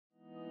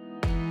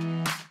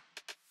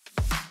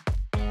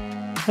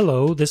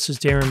Hello, this is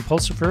Darren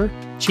Pulsipher,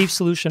 Chief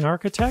Solution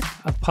Architect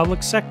of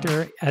Public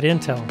Sector at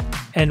Intel,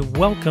 and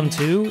welcome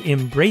to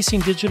Embracing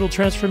Digital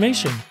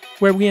Transformation,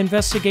 where we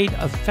investigate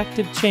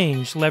effective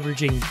change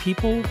leveraging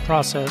people,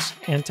 process,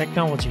 and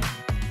technology.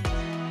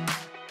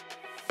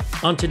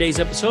 On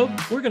today's episode,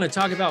 we're going to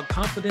talk about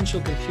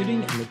confidential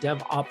computing and the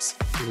DevOps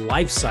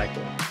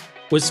lifecycle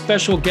with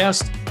special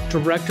guest,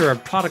 Director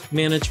of Product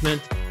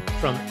Management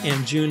from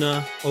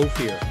Anjuna,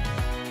 Ofir.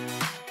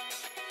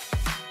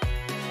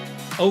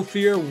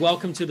 Ofir,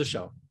 welcome to the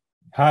show.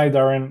 Hi,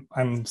 Darren.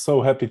 I'm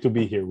so happy to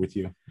be here with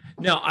you.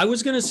 Now, I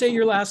was going to say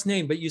your last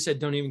name, but you said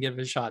don't even give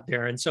it a shot,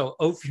 Darren. So,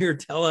 Ofir,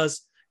 tell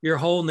us your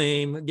whole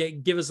name.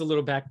 Give us a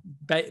little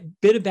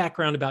bit of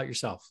background about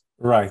yourself.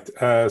 Right.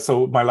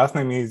 So my last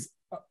name is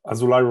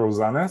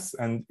Azoulay-Rozanes,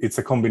 and it's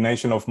a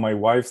combination of my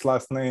wife's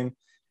last name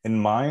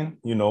and mine.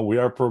 You know, we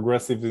are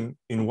progressive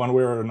in one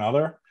way or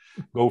another.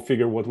 Go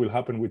figure what will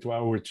happen with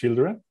our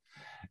children.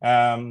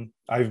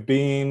 I've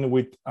been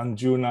with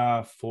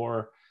Anjuna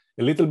for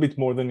a little bit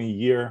more than a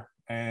year,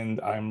 and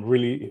I'm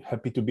really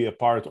happy to be a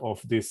part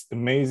of this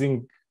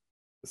amazing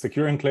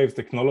secure enclaves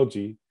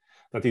technology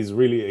that is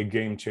really a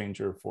game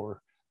changer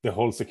for the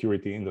whole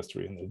security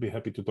industry. And I'll be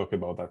happy to talk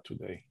about that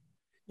today.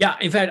 Yeah,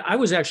 in fact, I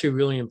was actually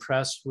really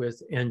impressed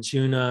with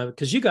Anjuna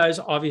because you guys,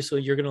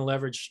 obviously, you're going to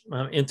leverage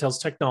Intel's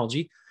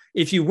technology.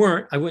 If you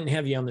weren't, I wouldn't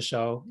have you on the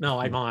show. No,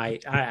 I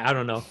might. I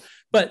don't know.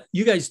 But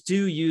you guys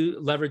you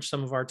leverage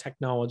some of our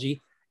technology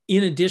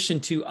in addition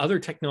to other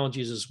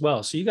technologies as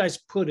well. So you guys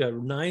put a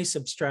nice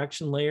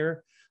abstraction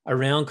layer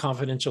around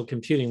confidential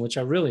computing, which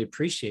I really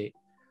appreciate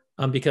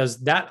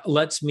because that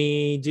lets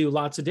me do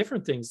lots of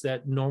different things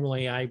that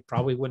normally I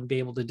probably wouldn't be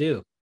able to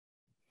do.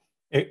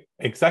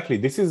 Exactly.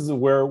 This is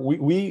where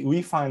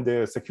we find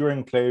the secure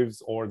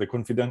enclaves or the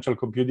confidential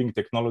computing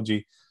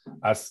technology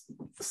as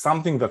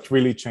something that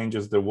really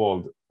changes the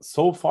world.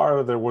 So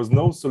far, there was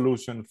no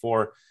solution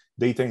for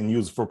data in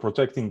use, for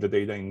protecting the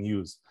data in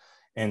use.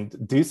 And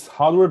this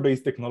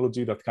hardware-based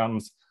technology that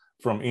comes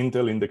from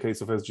Intel in the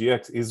case of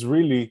SGX is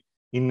really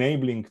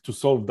enabling to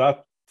solve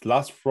that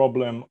last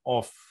problem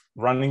of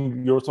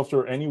running your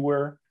software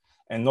anywhere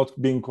and not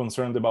being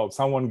concerned about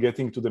someone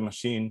getting to the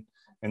machine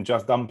and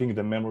just dumping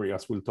the memory,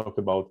 as we'll talk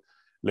about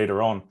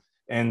later on.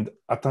 And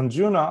at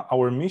Anjuna,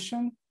 our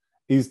mission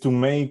is to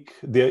make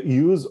the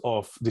use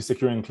of the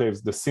secure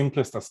enclaves the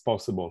simplest as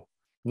possible.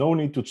 No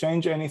need to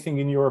change anything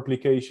in your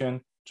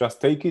application. Just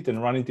take it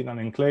and run it in an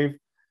enclave.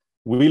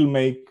 We'll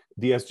make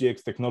the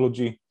SGX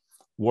technology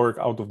work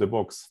out of the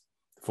box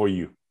for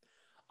you.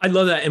 I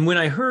love that. And when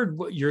I heard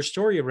your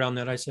story around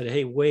that, I said,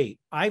 hey, wait,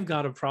 I've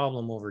got a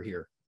problem over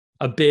here,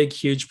 a big,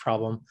 huge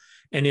problem.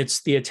 And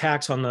it's the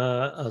attacks on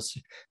the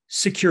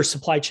secure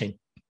supply chain,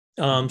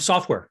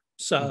 software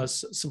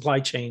supply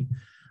chain.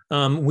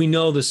 We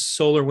know the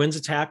SolarWinds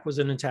attack was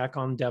an attack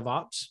on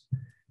DevOps.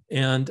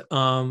 And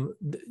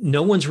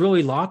no one's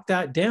really locked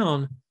that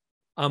down.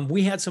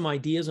 We had some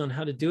ideas on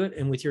how to do it.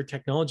 And with your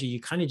technology, you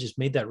kind of just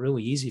made that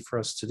really easy for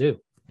us to do.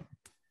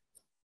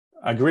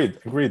 Agreed.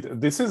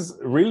 This is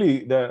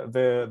really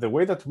the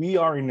way that we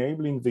are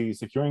enabling the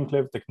secure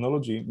enclave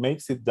technology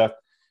makes it that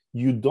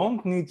you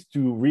don't need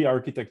to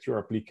re-architect your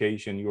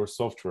application, your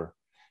software.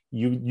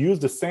 You use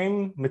the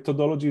same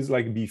methodologies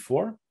like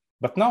before,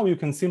 but now you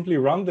can simply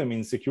run them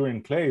in secure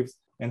enclaves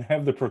and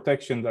have the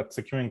protection that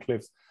secure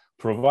enclaves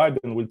provide.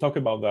 And we'll talk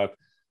about that.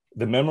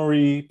 The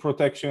memory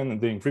protection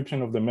and the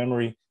encryption of the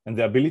memory and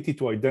the ability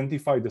to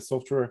identify the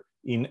software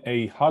in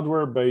a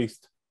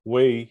hardware-based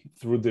way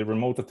through the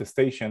remote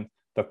attestation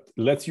that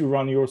lets you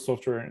run your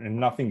software and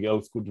nothing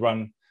else could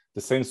run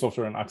the same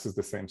software and access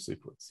the same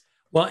secrets.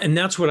 Well, and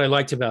that's what I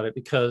liked about it,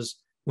 because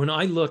when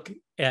I look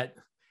at,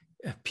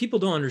 people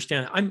don't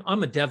understand, I'm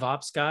a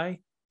DevOps guy.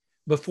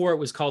 Before it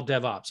was called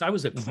DevOps, I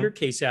was a clear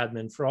case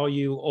admin for all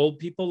you old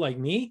people like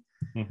me.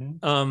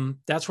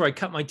 That's where I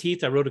cut my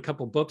teeth. I wrote a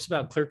couple of books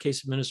about clear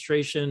case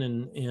administration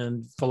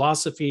and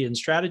philosophy and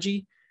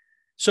strategy.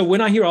 So when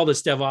I hear all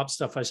this DevOps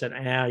stuff, I said,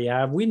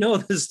 yeah, we know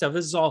this stuff.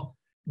 This is all,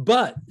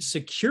 but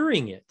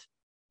securing it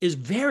is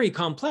very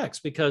complex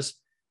because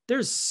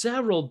there's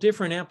several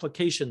different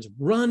applications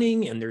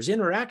running and there's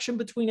interaction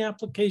between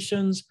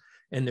applications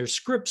and there's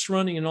scripts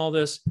running and all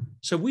this.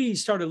 So we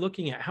started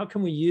looking at how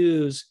can we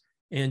use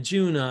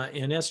Anjuna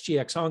and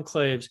SGX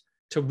enclaves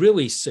to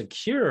really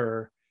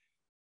secure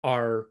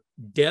our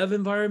dev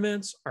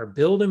environments, our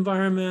build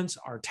environments,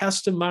 our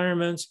test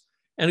environments,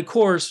 and of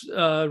course,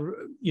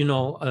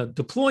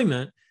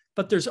 deployment.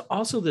 But there's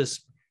also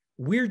this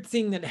weird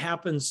thing that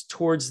happens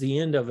towards the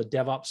end of a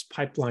DevOps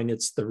pipeline.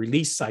 It's the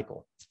release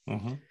cycle.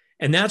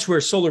 And that's where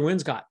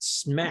SolarWinds got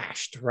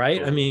smashed,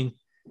 right? I mean,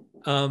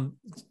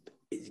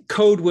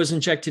 code was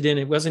injected in.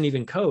 It wasn't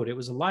even code. It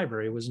was a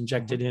library. It was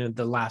injected in at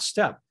the last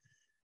step.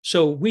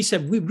 So we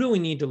said, we really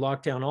need to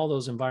lock down all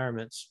those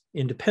environments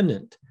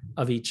independent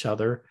of each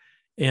other.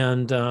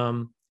 And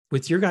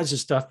with your guys'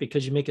 stuff,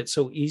 because you make it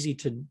so easy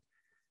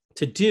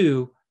to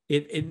do,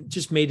 it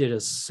just made it a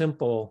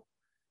simple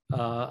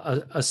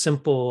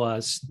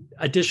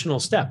additional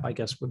step, I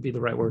guess would be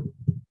the right word.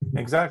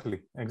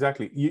 Exactly.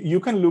 You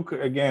can look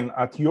again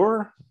at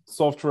your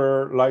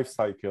software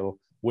lifecycle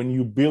when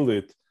you build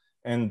it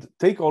and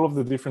take all of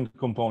the different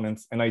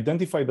components and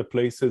identify the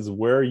places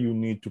where you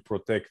need to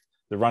protect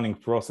the running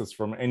process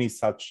from any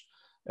such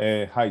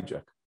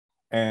hijack.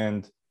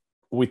 And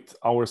with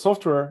our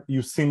software,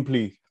 you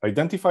simply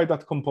identify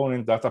that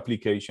component, that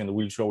application,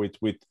 will show it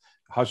with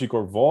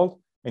HashiCorp Vault,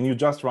 and you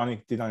just run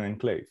it in an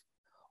enclave.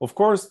 Of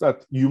course,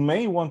 that you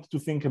may want to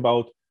think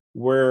about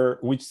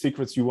which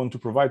secrets you want to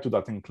provide to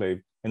that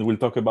enclave. And we'll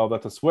talk about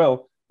that as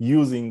well,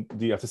 using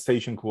the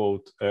attestation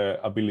quote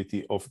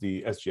ability of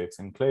the SGX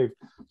enclave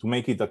to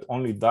make it that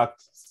only that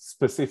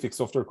specific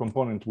software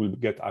component will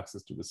get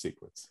access to the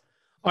secrets.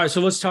 All right,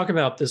 so let's talk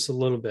about this a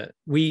little bit.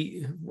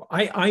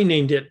 I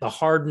named it the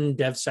hardened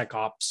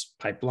DevSecOps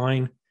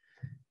pipeline,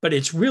 but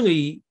it's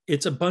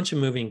a bunch of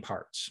moving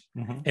parts.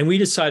 Mm-hmm. And we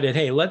decided,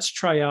 hey, let's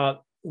try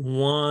out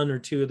one or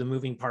two of the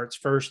moving parts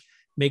first,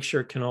 make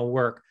sure it can all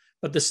work.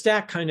 But the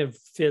stack kind of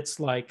fits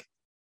like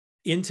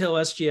Intel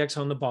SGX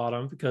on the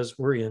bottom because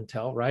we're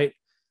Intel, right?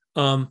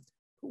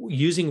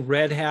 Using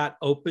Red Hat,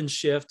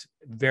 OpenShift,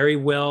 very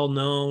well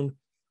known.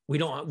 We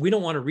don't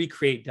want to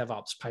recreate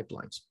DevOps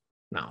pipelines.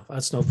 No,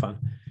 that's no fun.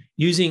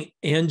 Using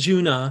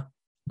Anjuna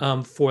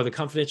for the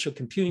confidential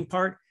computing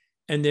part.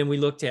 And then we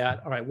looked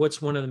at, all right,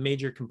 what's one of the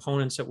major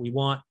components that we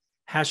want?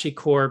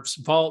 HashiCorp's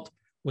Vault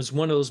was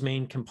one of those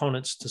main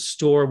components to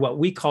store what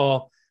we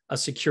call a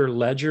secure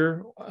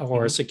ledger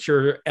or a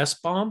secure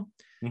SBOM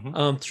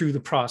through the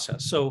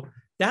process. So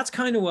that's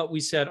kind of what we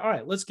said. All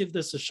right, let's give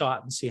this a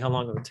shot and see how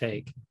long it'll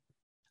take.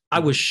 I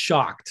was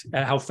shocked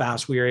at how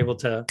fast we were able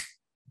to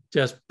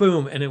just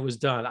boom, and it was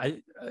done.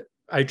 I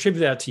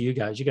attribute that to you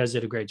guys. You guys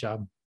did a great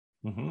job.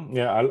 Mm-hmm.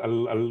 Yeah,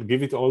 I'll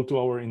give it all to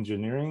our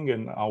engineering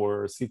and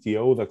our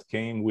CTO that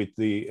came with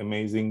the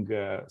amazing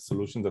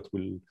solution that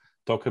we'll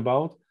talk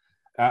about.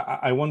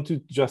 I want to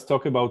just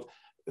talk about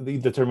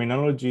the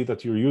terminology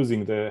that you're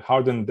using, the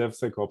hardened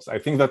DevSecOps. I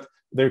think that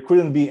there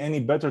couldn't be any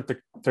better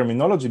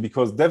terminology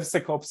because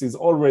DevSecOps is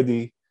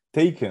already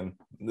taken.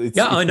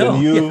 I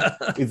know.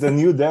 It's a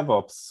new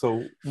DevOps.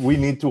 So we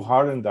need to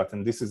harden that.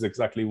 And this is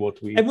exactly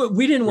what we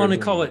didn't want to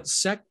call it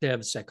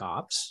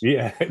DevSecOps.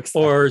 Yeah,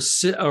 exactly. Or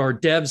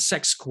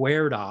DevSec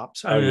squared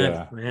ops.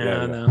 No.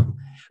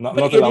 Not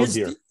allowed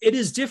here. It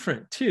is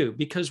different too,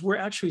 because we're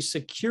actually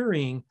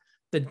securing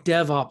the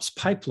DevOps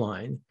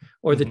pipeline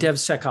or the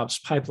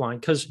DevSecOps pipeline,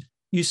 because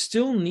you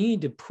still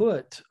need to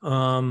put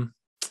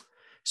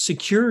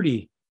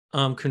security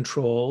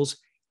controls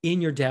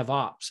in your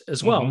DevOps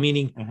as well,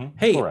 meaning,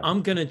 hey, correct.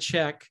 I'm going to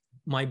check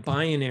my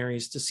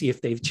binaries to see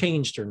if they've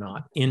changed or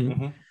not.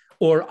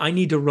 Or I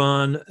need to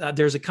run,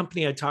 there's a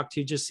company I talked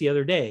to just the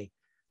other day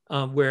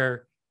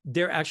where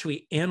they're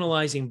actually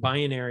analyzing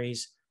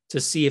binaries to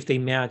see if they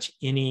match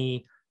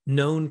any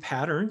known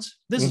patterns.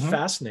 This is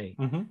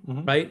fascinating,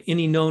 right?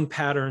 Any known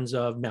patterns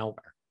of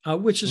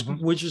malware, which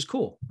is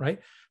cool, right?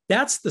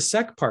 That's the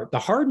sec part. The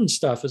hardened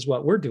stuff is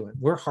what we're doing.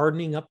 We're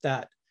hardening up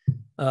that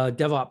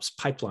DevOps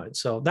pipeline.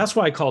 So that's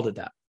why I called it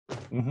that.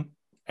 And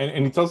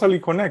it totally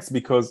connects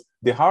because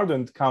the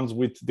hardened comes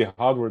with the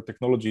hardware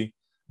technology,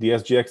 the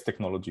SGX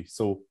technology.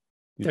 So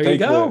you take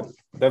the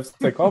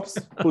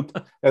DevSecOps, put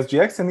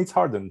SGX, and it's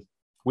hardened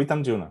with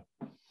Anjuna.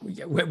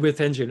 Yeah, with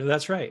Anjuna,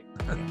 that's right.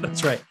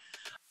 That's right.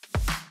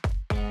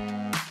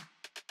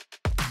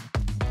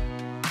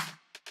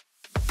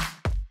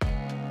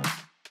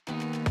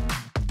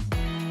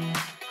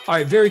 All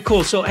right, very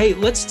cool. So, hey,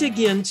 let's dig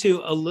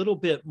into a little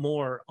bit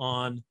more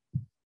on,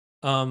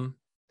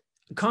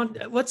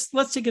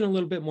 let's dig in a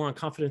little bit more on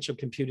confidential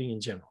computing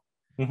in general,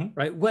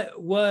 right?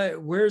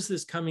 Where's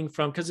this coming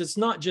from? Because it's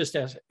not just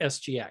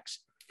SGX.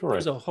 Correct.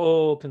 There's a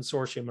whole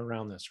consortium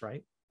around this,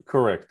 right?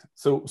 Correct.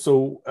 So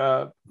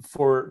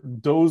for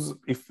those,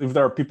 if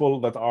there are people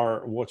that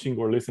are watching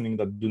or listening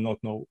that do not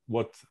know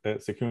what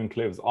secure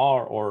enclaves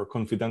are or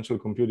confidential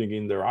computing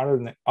in their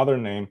other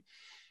name,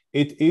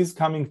 it is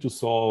coming to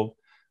solve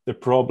the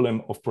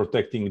problem of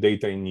protecting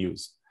data in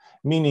use,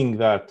 meaning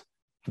that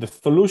the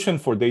solution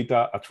for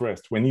data at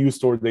rest, when you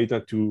store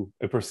data to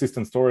a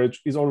persistent storage,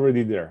 is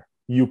already there.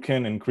 You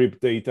can encrypt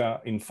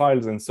data in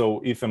files. And so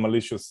if a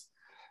malicious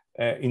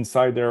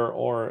insider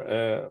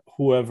or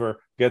whoever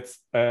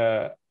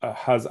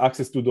has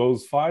access to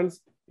those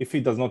files, if he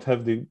does not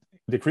have the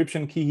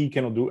decryption key, he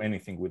cannot do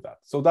anything with that.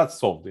 So that's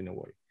solved in a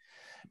way.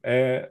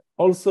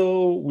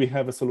 Also, we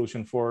have a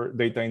solution for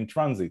data in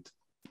transit.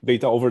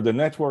 Data over the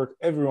network,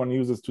 everyone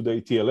uses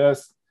today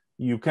TLS.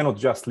 You cannot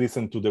just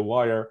listen to the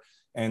wire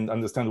and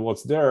understand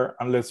what's there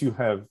unless you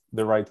have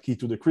the right key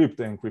to decrypt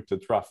the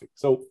encrypted traffic.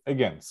 So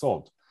again,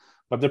 solved.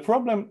 But the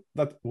problem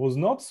that was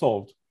not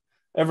solved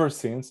ever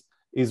since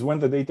is when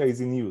the data is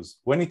in use.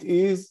 When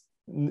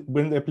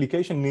the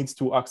application needs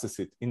to access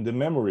it in the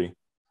memory,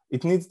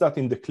 it needs that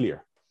in the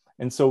clear.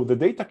 And so the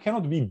data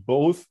cannot be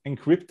both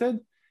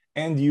encrypted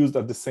and used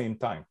at the same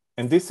time.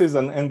 And this is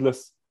an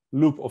endless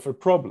loop of a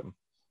problem.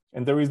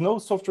 And there is no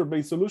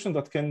software-based solution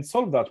that can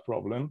solve that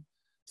problem,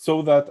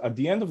 so that at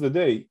the end of the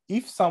day,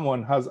 if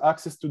someone has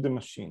access to the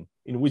machine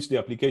in which the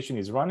application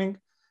is running,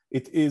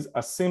 It is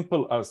as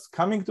simple as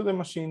coming to the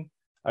machine,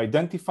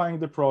 identifying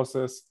the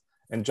process,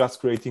 and just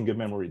creating a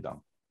memory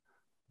dump.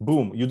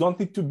 Boom, you don't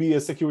need to be a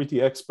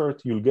security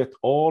expert. You'll get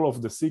all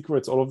of the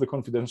secrets, all of the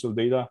confidential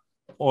data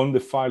on the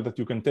file that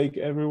you can take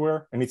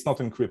everywhere, and it's not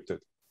encrypted.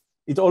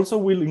 It also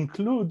will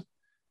include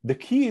the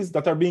keys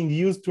that are being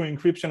used to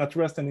encryption at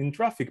rest and in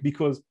traffic,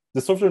 because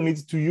the software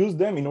needs to use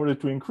them in order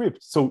to encrypt.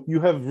 So you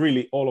have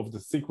really all of the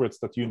secrets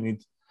that you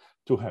need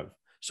to have.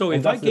 So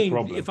if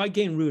I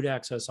gain root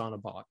access on a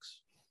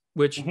box,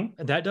 which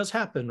that does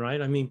happen,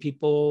 right? I mean,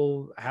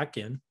 people hack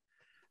in.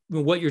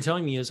 What you're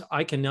telling me is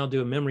I can now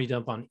do a memory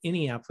dump on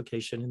any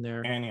application in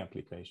there. Any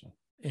application.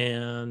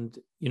 And,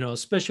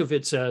 especially if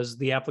it says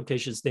the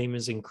application's name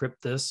is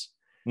encrypt this.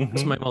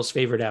 That's my most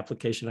favorite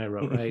application I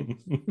wrote, right?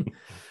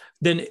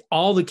 Then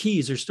all the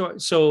keys are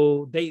stored.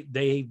 So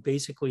they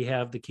basically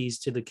have the keys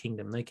to the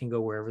kingdom. They can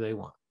go wherever they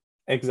want.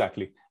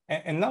 Exactly.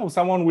 And now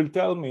someone will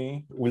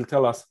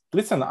tell us,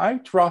 listen, I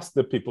trust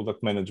the people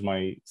that manage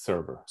my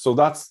server. So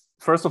that's,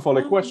 first of all,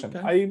 a question.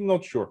 Okay. I'm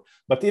not sure.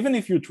 But even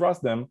if you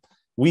trust them,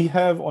 we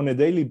have on a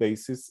daily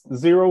basis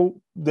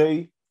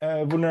 0-day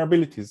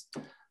vulnerabilities.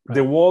 Right.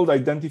 The world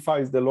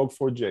identifies the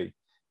log4j.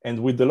 And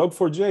with the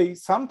log4j,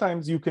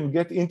 sometimes you can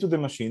get into the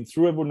machine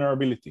through a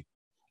vulnerability.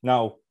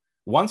 Now,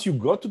 once you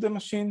go to the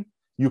machine,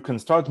 you can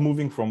start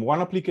moving from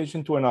one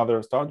application to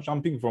another, start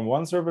jumping from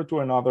one server to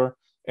another,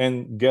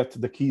 and get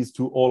the keys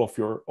to all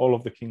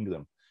of the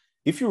kingdom.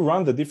 If you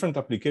run the different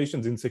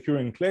applications in secure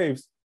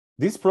enclaves,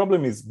 this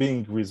problem is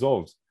being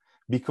resolved,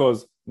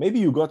 because maybe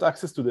you got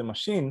access to the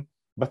machine,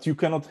 but you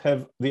cannot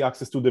have the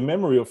access to the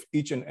memory of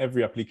each and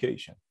every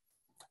application.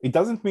 It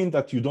doesn't mean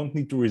that you don't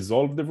need to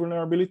resolve the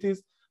vulnerabilities,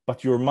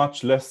 but you're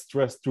much less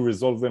stressed to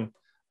resolve them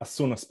as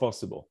soon as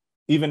possible,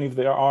 even if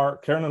there are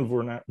kernel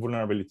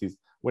vulnerabilities.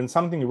 When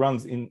something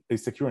runs in a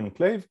secure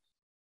enclave,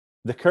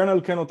 the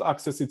kernel cannot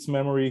access its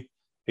memory,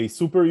 a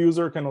super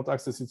user cannot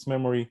access its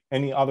memory,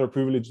 any other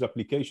privileged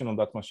application on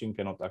that machine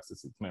cannot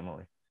access its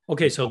memory.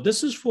 Okay, so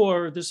this is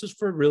for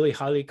really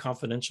highly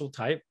confidential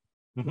type,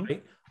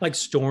 right? Like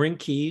storing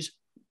keys.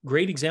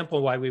 Great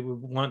example why we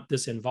would want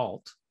this in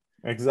Vault.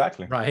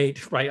 Exactly. Right.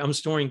 I'm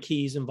storing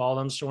keys in Vault.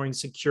 I'm storing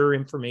secure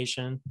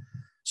information.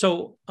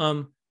 So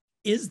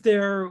is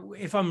there,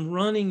 if I'm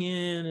running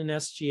in an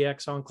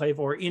SGX enclave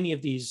or any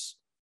of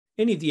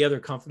the other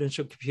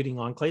confidential computing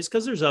enclaves,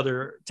 because there's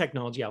other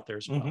technology out there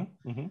as well.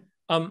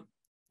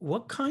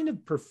 What kind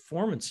of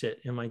performance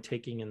hit am I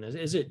taking in this?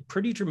 Is it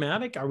pretty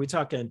dramatic? Are we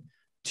talking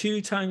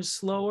 2 times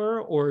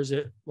slower, or is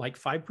it like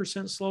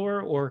 5%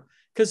 slower? Or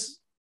because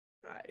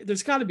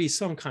there's got to be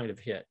some kind of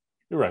hit.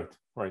 Right.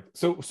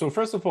 So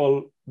first of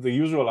all, the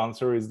usual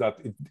answer is that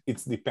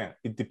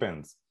it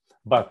depends.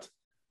 But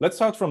let's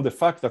start from the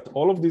fact that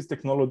all of these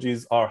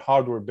technologies are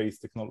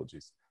hardware-based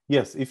technologies.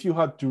 Yes, if you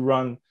had to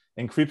run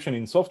encryption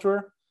in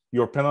software,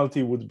 your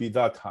penalty would be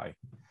that high.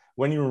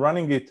 When you're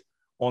running it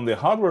on the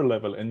hardware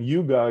level, and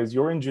you guys,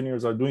 your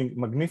engineers, are doing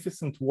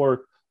magnificent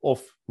work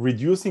of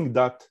reducing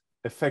that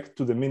effect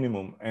to the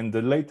minimum, and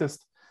the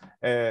latest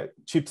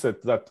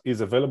chipset that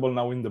is available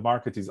now in the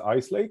market is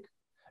Ice Lake.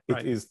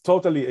 It is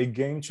totally a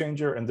game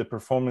changer, and the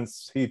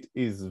performance hit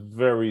is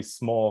very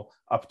small,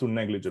 up to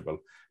negligible.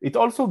 It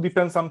also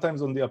depends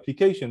sometimes on the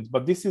applications,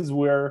 but this is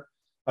where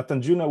at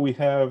Anjuna we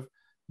have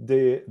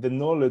the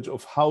knowledge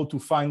of how to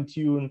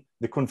fine-tune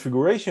the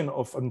configuration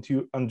of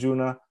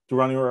Anjuna to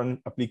run your own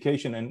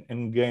application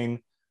and gain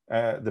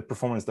the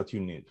performance that you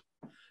need.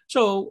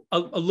 So a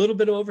little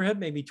bit of overhead,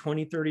 maybe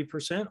 20,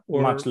 30%,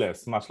 or much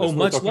less. Oh,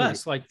 much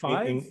less, like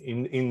 5?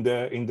 In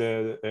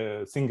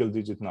the single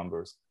digit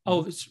numbers.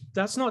 Oh,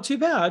 that's not too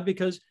bad,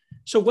 because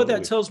what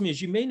that tells me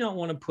is you may not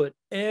want to put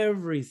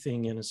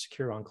everything in a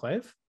secure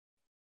enclave,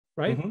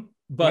 right?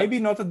 But maybe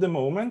not at the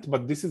moment,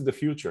 but this is the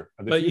future.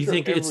 But you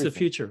think it's the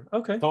future?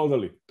 Okay.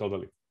 Totally.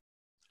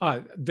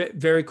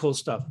 Very cool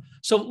stuff.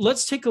 So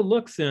let's take a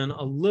look then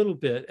a little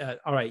bit at,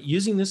 all right,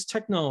 using this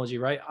technology,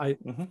 right?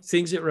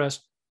 Things at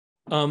rest.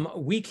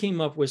 We came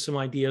up with some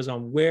ideas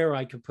on where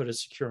I could put a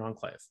secure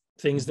enclave,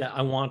 things that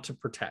I want to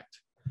protect.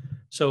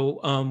 So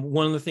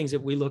one of the things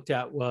that we looked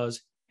at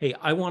was, hey,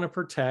 I want to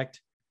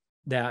protect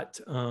that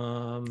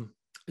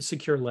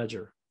secure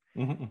ledger,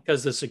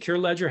 because the secure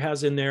ledger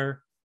has in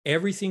there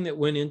everything that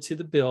went into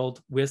the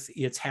build with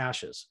its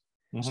hashes,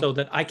 so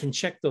that I can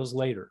check those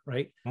later,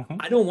 right?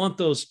 I don't want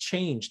those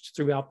changed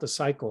throughout the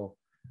cycle,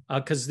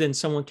 because then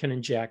someone can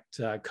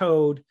inject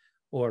code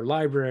or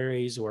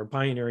libraries or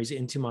binaries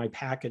into my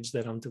package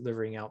that I'm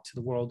delivering out to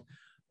the world,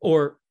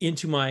 or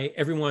into my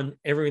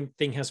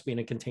everything has to be in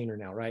a container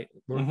now, right?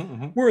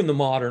 We're in the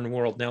modern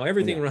world now.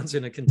 Everything runs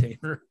in a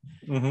container.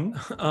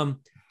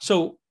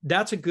 So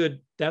that's a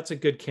good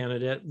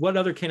candidate. What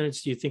other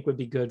candidates do you think would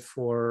be good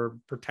for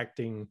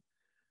protecting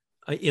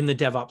in the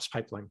DevOps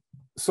pipeline?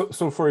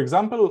 So for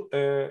example,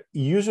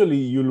 usually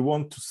you'll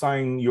want to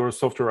sign your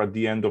software at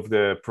the end of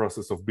the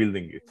process of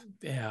building it.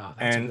 Yeah.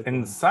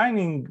 And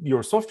signing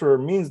your software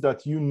means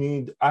that you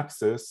need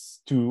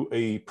access to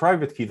a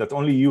private key that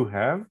only you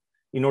have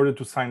in order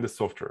to sign the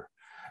software.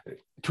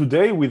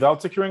 Today,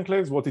 without secure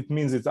enclaves, what it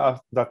means is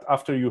that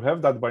after you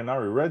have that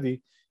binary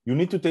ready, you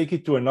need to take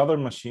it to another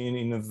machine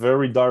in a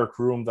very dark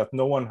room that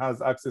no one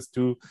has access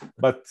to,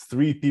 but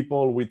 3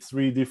 people with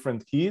 3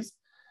 different keys,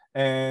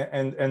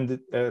 and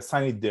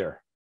sign it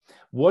there.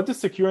 What the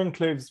secure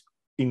enclaves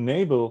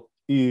enable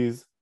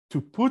is to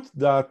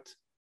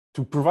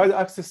provide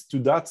access to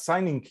that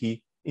signing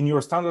key in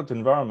your standard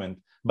environment,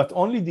 but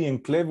only the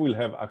enclave will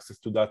have access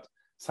to that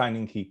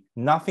signing key.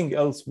 Nothing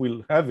else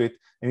will have it,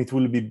 and it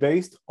will be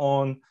based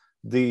on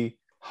the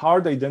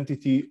hard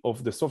identity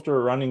of the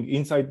software running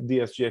inside the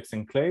SGX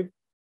enclave,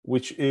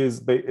 which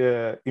is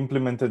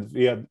implemented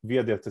via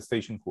the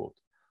attestation quote.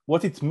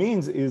 What it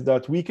means is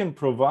that we can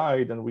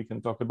provide, and we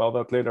can talk about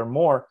that later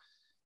more,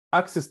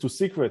 access to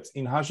secrets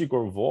in HashiCorp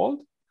or Vault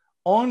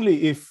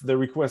only if the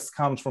request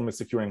comes from a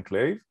secure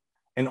enclave,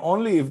 and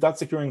only if that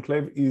secure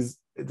enclave is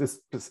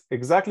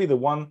exactly the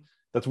one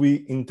that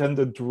we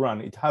intended to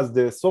run. It has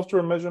the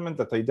software measurement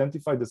that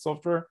identifies the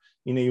software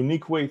in a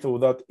unique way, so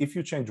that if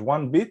you change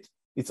 1 bit,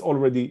 it's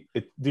already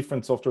a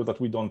different software that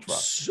we don't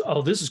trust.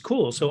 Oh, this is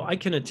cool. So I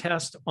can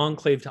attest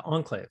enclave to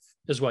enclave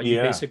is what you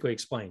basically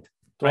explained.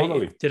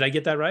 Totally. Right? Did I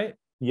get that right?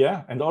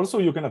 Yeah, and also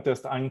you can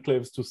attest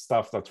enclaves to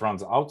stuff that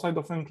runs outside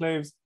of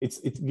enclaves.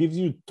 It gives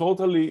you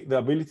totally the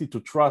ability to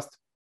trust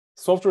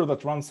software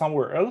that runs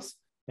somewhere else,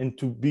 and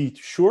to be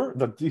sure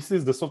that this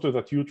is the software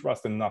that you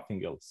trust and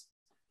nothing else.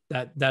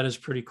 That is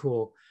pretty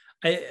cool.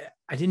 I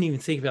didn't even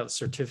think about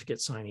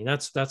certificate signing.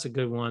 That's a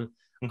good one.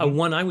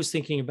 One I was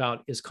thinking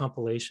about is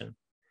compilation.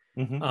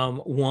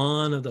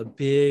 One of the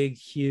big,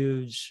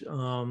 huge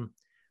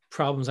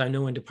problems I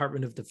know in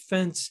Department of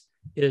Defense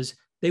is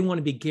they want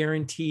to be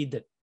guaranteed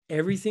that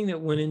everything that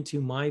went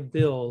into my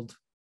build,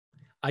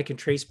 I can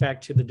trace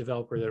back to the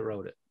developer that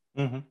wrote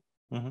it.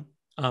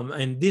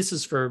 And this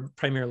is for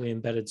primarily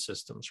embedded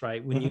systems,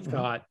 right? When you've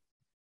got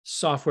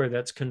software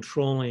that's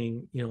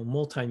controlling,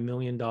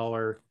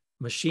 multi-million-dollar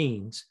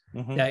machines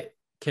that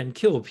can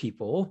kill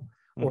people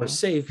or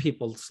save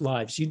people's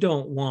lives, you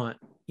don't want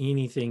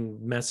anything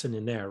messing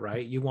in there,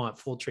 right? You want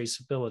full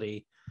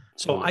traceability.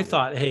 So I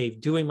thought, hey,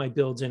 doing my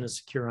builds in a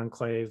secure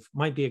enclave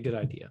might be a good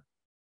idea.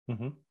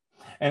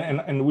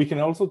 And we can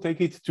also take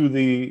it to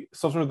the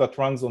software that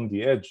runs on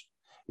the edge.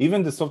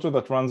 Even the software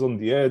that runs on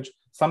the edge,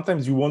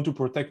 sometimes you want to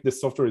protect the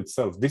software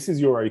itself. This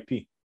is your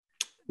IP.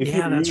 If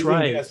you're using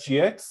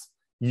SGX,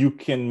 you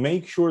can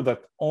make sure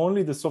that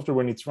only the software,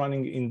 when it's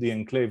running in the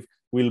enclave,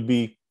 will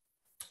be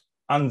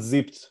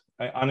unzipped,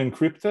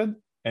 unencrypted,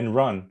 and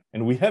run.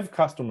 And we have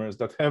customers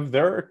that have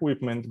their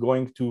equipment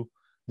going to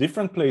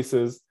different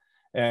places,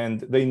 and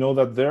they know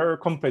that their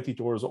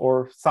competitors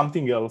or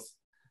something else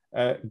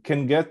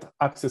can get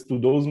access to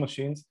those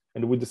machines.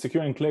 And with the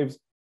secure enclaves,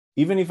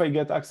 even if I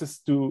get access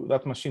to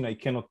that machine, I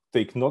cannot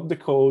take not the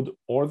code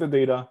or the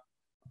data,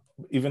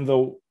 even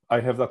though I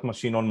have that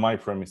machine on my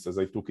premises.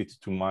 I took it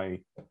to my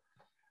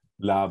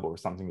lab or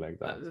something like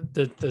that.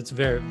 That's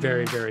very,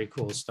 very, very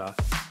cool stuff.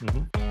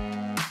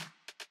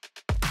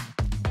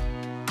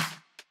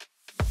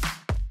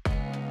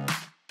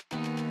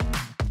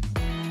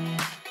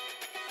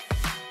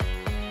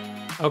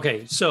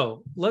 Okay,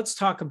 so let's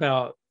talk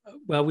about,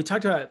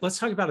 let's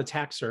talk about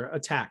attacks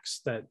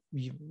that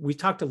we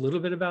talked a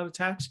little bit about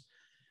attacks.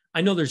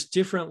 I know there's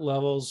different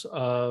levels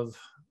of,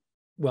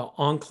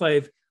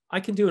 enclave. I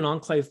can do an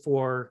enclave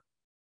for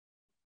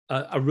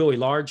a really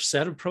large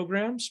set of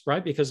programs,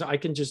 right? Because I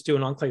can just do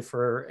an enclave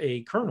for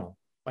a kernel.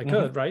 I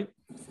could, right?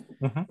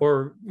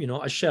 Or,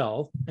 a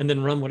shell, and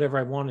then run whatever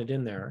I wanted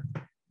in there.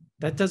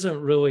 That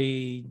doesn't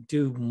really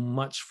do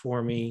much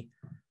for me,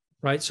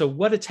 right? So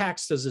what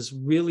attacks does this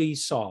really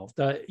solve?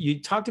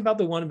 You talked about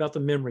the one about the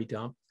memory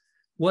dump.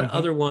 What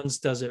other ones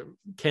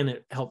can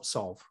it help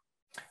solve?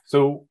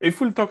 So if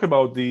we'll talk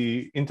about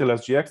the Intel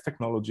SGX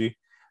technology,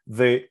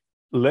 the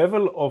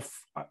level of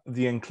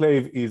the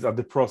enclave is at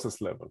the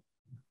process level.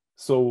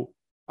 So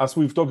as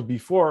we've talked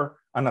before,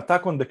 an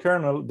attack on the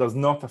kernel does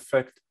not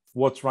affect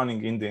what's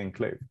running in the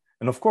enclave.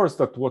 And of course,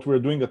 that what we're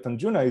doing at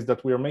Anjuna is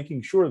that we are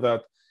making sure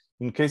that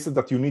in cases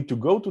that you need to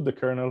go to the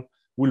kernel,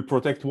 we'll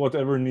protect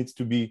whatever needs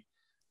to be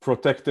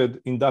protected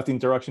in that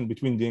interaction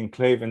between the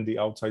enclave and the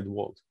outside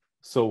world.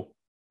 So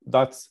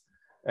that's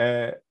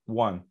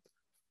one.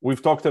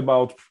 We've talked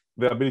about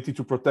the ability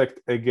to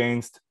protect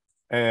against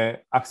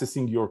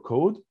accessing your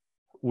code.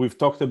 We've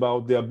talked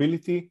about the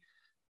ability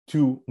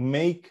to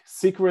make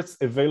secrets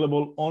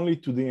available only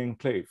to the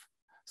enclave.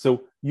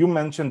 So you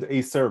mentioned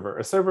a server.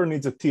 A server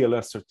needs a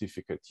TLS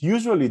certificate.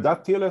 Usually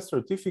that TLS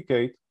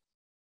certificate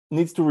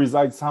needs to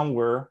reside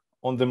somewhere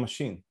on the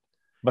machine.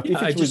 But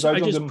if it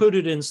resides I just put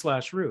it in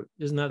 /root.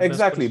 Isn't that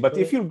exactly? But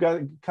if you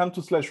come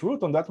to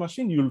 /root on that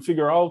machine, you'll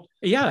figure out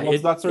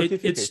what's that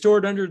certificate. It's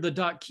stored under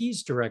the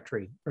 .keys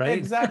directory, right?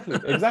 Exactly.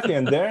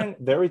 And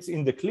there it's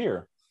in the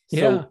clear.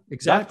 So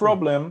that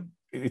problem,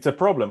 it's a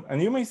problem.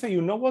 And you may say,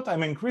 you know what?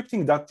 I'm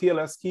encrypting that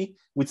TLS key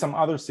with some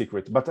other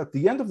secret. But at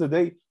the end of the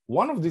day,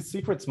 one of these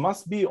secrets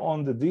must be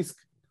on the disk,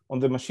 on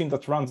the machine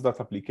that runs that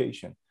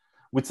application.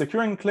 With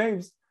secure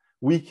enclaves,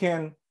 we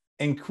can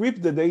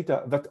encrypt the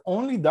data that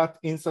only that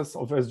instance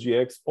of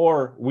SGX,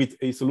 or with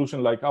a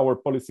solution like our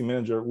policy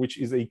manager, which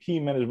is a key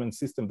management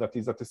system that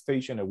is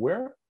attestation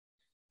aware,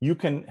 you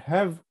can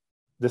have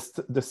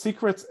the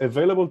secrets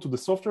available to the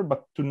software,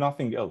 but to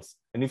nothing else.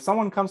 And if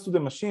someone comes to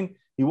the machine,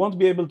 he won't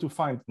be able to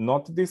find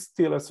not this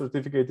TLS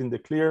certificate in the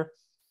clear,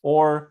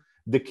 or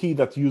the key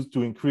that used to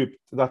encrypt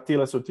that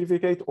TLS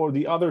certificate, or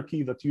the other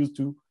key that used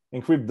to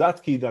encrypt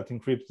that key that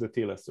encrypts the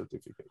TLS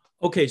certificate.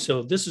 Okay,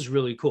 so this is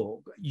really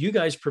cool. You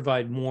guys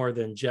provide more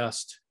than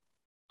just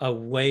a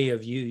way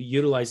of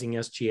utilizing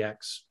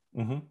SGX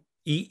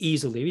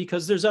easily,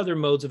 because there's other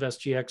modes of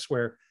SGX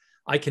where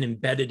I can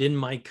embed it in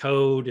my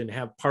code and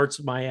have parts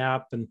of my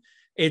app, and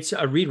it's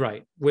a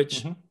read-write,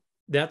 which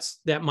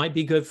that might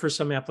be good for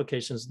some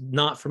applications,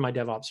 not for my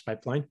DevOps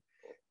pipeline.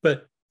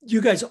 But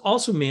you guys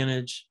also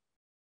manage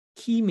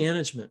key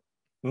management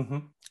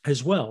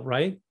as well,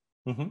 right?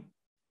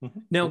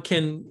 Now,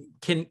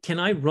 can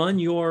I run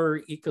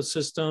your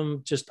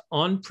ecosystem just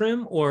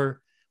on-prem,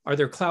 or are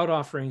there cloud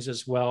offerings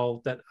as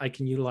well that I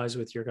can utilize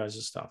with your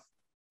guys' stuff?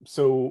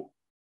 So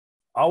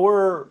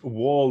our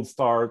world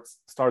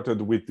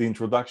started with the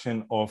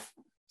introduction of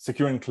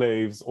secure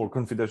enclaves or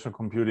confidential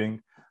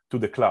computing to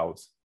the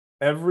clouds.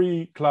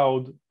 Every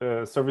cloud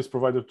service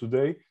provider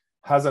today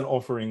has an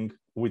offering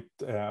with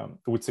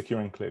secure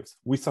enclaves.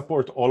 We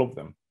support all of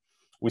them.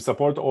 We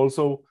support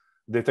also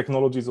the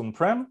technologies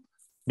on-prem,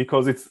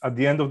 because it's, at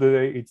the end of the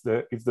day,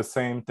 it's the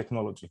same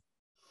technology.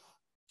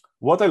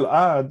 What I'll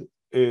add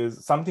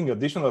is something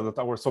additional that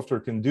our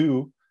software can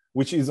do,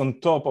 which is on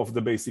top of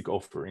the basic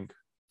offering.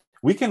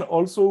 We can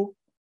also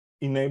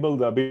enable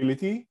the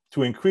ability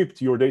to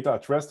encrypt your data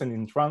at rest and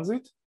in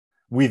transit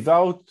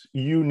without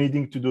you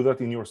needing to do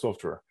that in your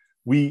software.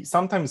 We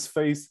sometimes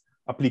face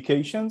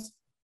applications,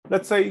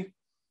 let's say,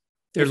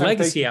 they're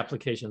legacy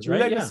applications, right?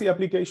 Legacy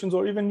applications,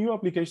 or even new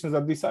applications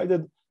that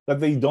decided that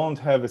they don't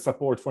have a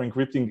support for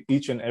encrypting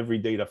each and every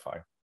data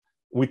file.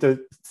 With a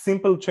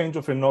simple change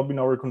of a knob in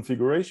our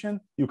configuration,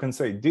 you can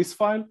say this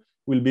file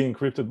will be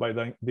encrypted by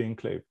the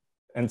enclave.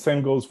 And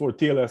same goes for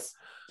TLS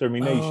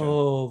termination.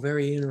 Oh,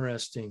 very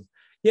interesting.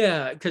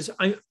 Yeah, because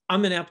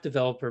I'm an app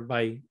developer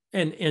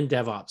and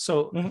DevOps.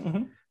 So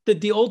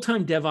the old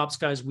time DevOps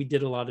guys, we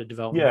did a lot of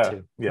development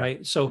too,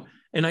 right? So,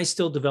 and I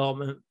still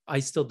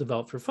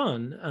develop for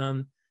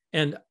fun.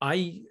 And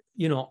I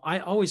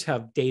always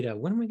have data.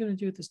 What am I going to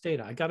do with this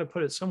data? I got to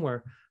put it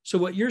somewhere. So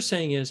what you're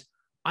saying is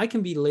I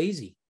can be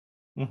lazy.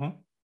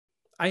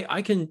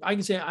 I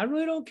can say, I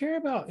really don't care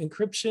about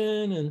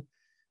encryption. And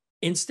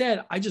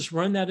instead, I just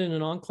run that in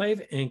an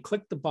enclave and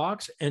click the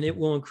box, and it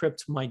will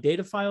encrypt my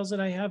data files that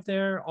I have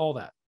there, all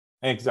that.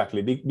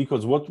 Exactly.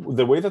 Because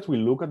the way that we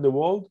look at the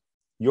world,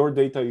 your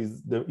data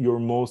is your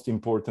most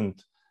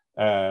important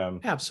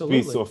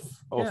piece of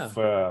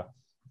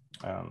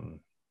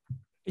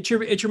it's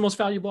your most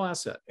valuable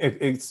asset.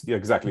 It's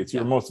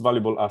your most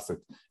valuable asset.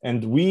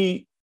 And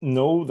we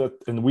know that,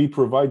 and we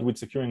provide with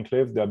Secure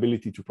Enclave the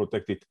ability to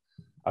protect it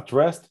at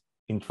rest,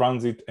 in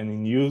transit, and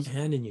in use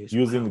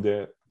using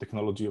the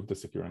technology of the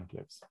Secure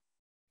Enclaves.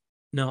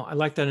 No, I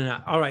like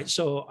that. All right.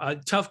 So a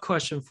tough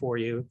question for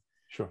you.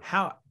 Sure.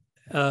 How,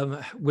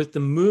 with the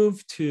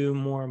move to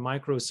more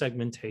micro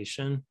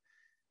segmentation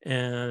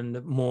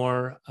and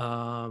more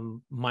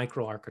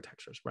micro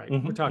architectures, right?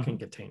 We're talking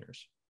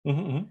containers.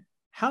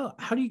 How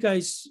do you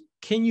guys,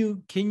 can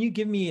you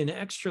give me an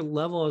extra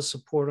level of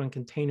support on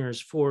containers,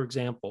 for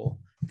example,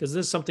 because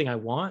this is something I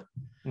want.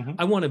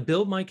 I want to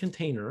build my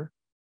container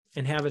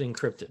and have it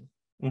encrypted,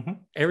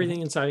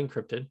 everything inside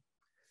encrypted,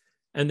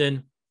 and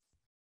then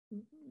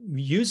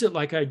use it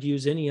like I'd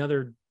use any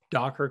other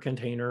Docker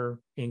container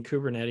in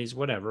Kubernetes,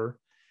 whatever.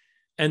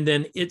 And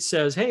then it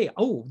says, hey,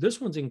 oh,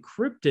 this one's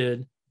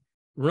encrypted,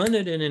 run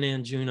it in an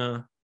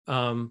Anjuna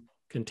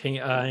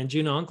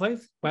Anjuna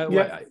enclave.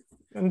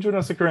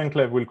 Anjuna Secure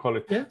Enclave, we'll call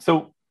it. Yeah.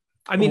 So,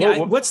 I mean,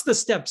 what's the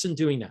steps in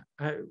doing that?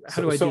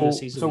 How do I do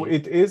this easily? So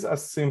it is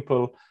as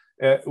simple.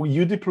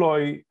 You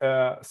deploy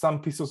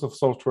some pieces of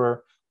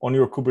software on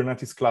your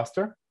Kubernetes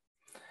cluster.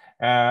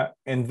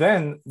 And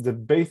then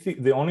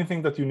the only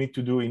thing that you need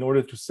to do in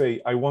order to say,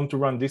 I want to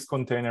run this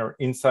container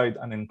inside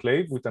an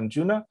enclave with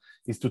Anjuna,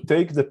 is to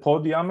take the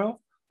pod YAML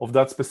of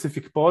that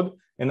specific pod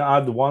and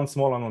add one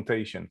small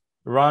annotation,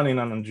 run in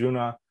an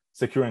Anjuna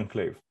Secure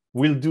Enclave.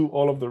 We'll do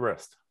all of the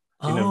rest.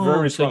 In a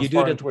very so you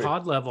do it at the way.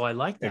 pod level. I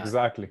like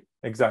that.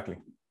 Exactly.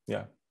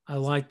 Yeah. I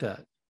like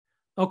that.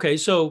 Okay,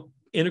 so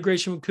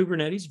integration with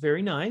Kubernetes,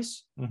 very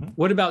nice.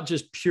 What about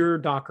just pure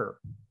Docker?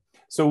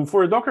 So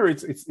for a Docker,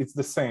 it's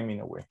the same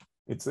in a way.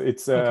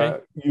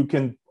 You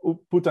can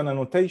put an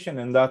annotation,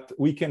 and that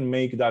we can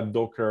make that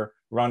Docker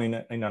run in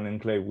an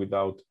enclave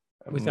without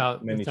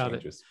many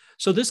changes.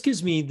 So this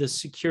gives me the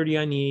security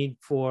I need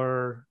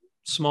for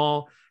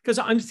small, because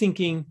I'm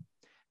thinking,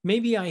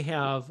 maybe I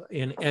have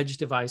an edge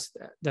device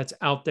that's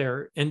out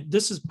there, and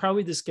this is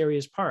probably the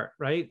scariest part,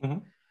 right?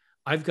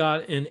 I've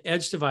got an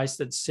edge device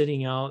that's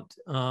sitting out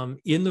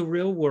in the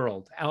real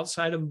world,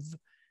 outside of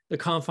the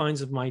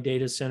confines of my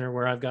data center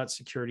where I've got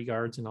security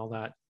guards and all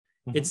that.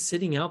 It's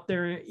sitting out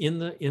there in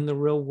the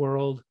real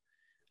world.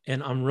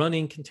 and I'm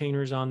running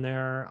containers on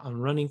there. I'm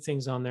running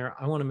things on there.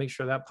 I want to make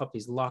sure that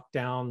puppy's locked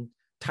down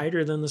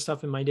tighter than the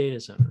stuff in my data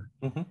center.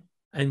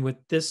 And with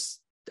this,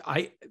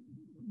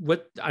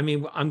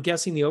 I'm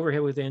guessing the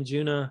overhead with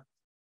Anjuna,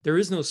 there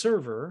is no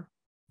server.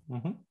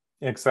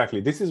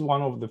 Exactly. This is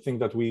one of the things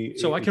that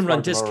So I can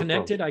run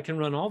disconnected. I can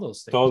run all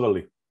those things.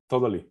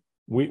 Totally.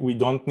 We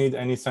don't need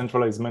any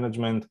centralized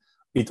management.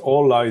 It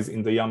all lies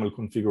in the YAML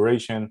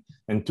configuration.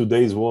 And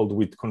today's world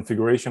with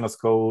configuration as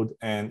code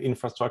and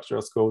infrastructure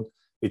as code,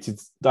 it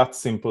is that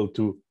simple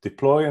to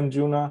deploy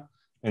Anjuna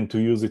and to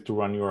use it to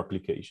run your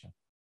application.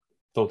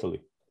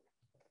 Totally.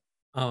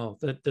 Oh,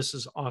 this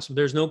is awesome.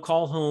 There's no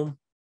call home.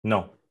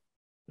 No.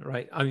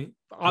 Right. I mean,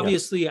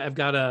 obviously, I've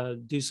got to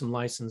do some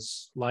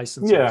license.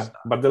 Yeah, stuff.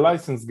 But the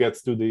license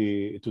gets to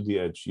the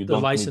edge. The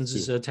license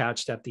is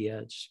attached at the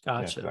edge.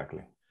 Gotcha. Yeah,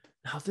 exactly.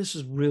 Now, this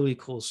is really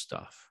cool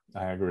stuff.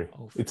 I agree.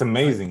 It's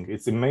amazing.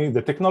 It's amazing.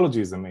 The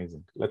technology is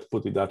amazing. Let's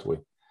put it that way.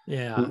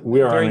 Yeah.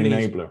 We are an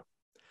enabler.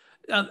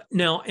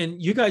 Now,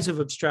 and you guys have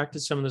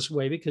abstracted some of this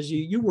away because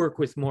you work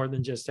with more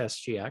than just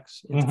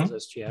SGX,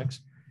 Intel's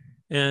SGX.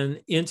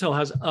 And Intel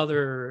has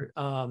other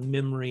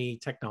memory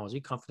technology,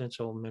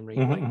 confidential memory,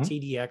 like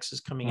TDX is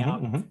coming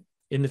out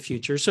in the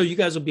future. So you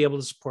guys will be able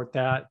to support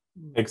that.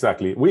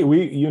 Exactly.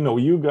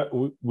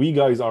 We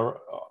guys are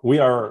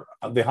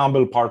the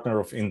humble partner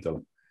of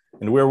Intel,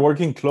 and we're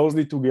working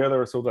closely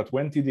together so that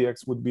when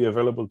TDX would be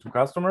available to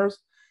customers,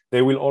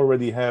 they will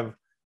already have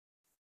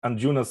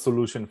Anjuna's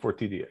solution for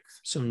TDX.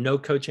 So no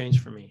code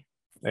change for me.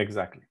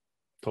 Exactly.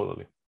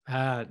 Totally.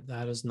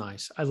 That is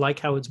nice. I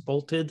like how it's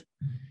bolted.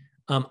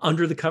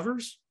 Under the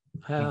covers,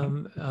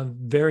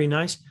 very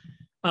nice.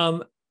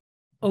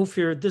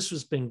 Ofir, this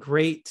has been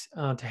great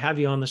to have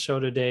you on the show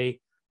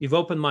today. You've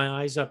opened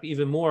my eyes up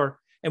even more,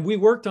 and we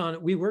worked on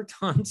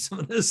some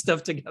of this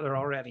stuff together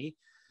already.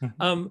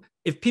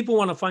 If people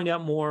want to find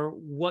out more,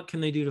 what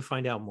can they do to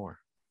find out more?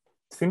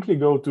 Simply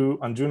go to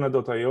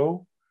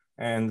anjuna.io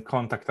and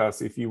contact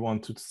us if you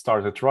want to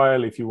start a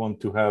trial. If you want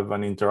to have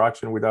an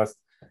interaction with us,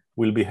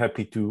 we'll be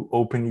happy to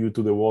open you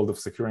to the world of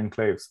secure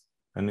enclaves.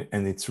 And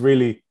it's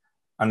really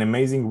an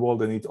amazing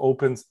world, and it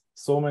opens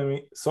so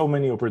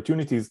many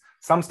opportunities.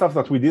 Some stuff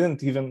that we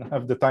didn't even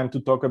have the time to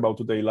talk about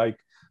today, like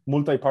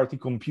multi-party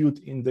compute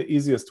in the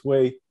easiest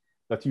way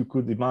that you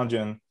could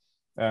imagine.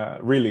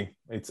 Really,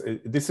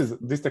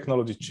 this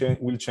technology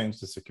will change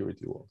the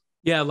security world.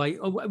 Yeah,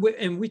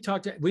 and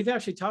we've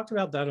actually talked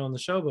about that on the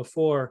show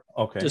before.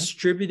 Okay.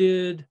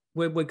 Distributed,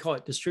 what we call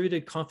it,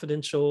 distributed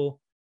confidential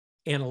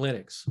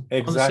analytics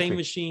on the same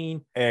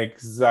machine.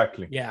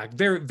 Exactly. Yeah,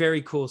 very,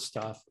 very cool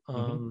stuff.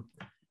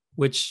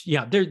 Which,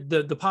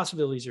 the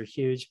possibilities are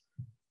huge.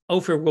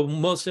 Ofir, we'll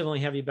most definitely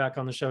have you back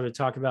on the show to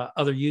talk about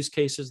other use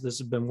cases. This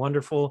has been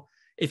wonderful.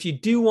 If you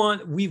do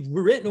want, we've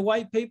written a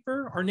white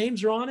paper. Our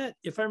names are on it.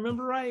 If I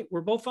remember right, we're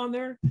both on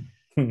there.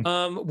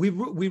 We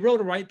wrote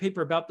a white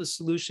paper about the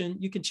solution.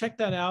 You can check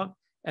that out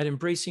at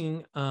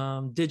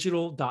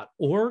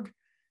embracingdigital.org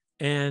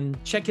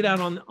and check it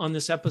out on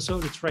this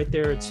episode. It's right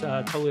there. It's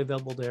totally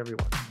available to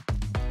everyone.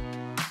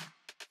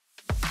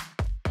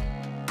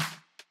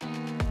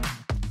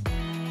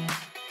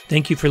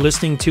 Thank you for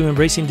listening to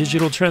Embracing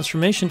Digital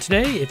Transformation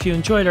today. If you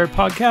enjoyed our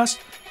podcast,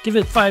 give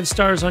it 5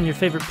 stars on your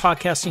favorite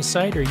podcasting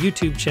site or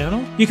YouTube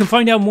channel. You can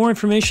find out more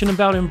information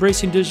about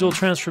Embracing Digital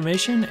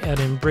Transformation at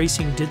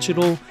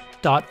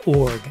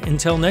embracingdigital.org.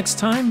 Until next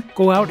time,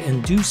 go out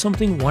and do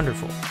something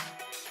wonderful.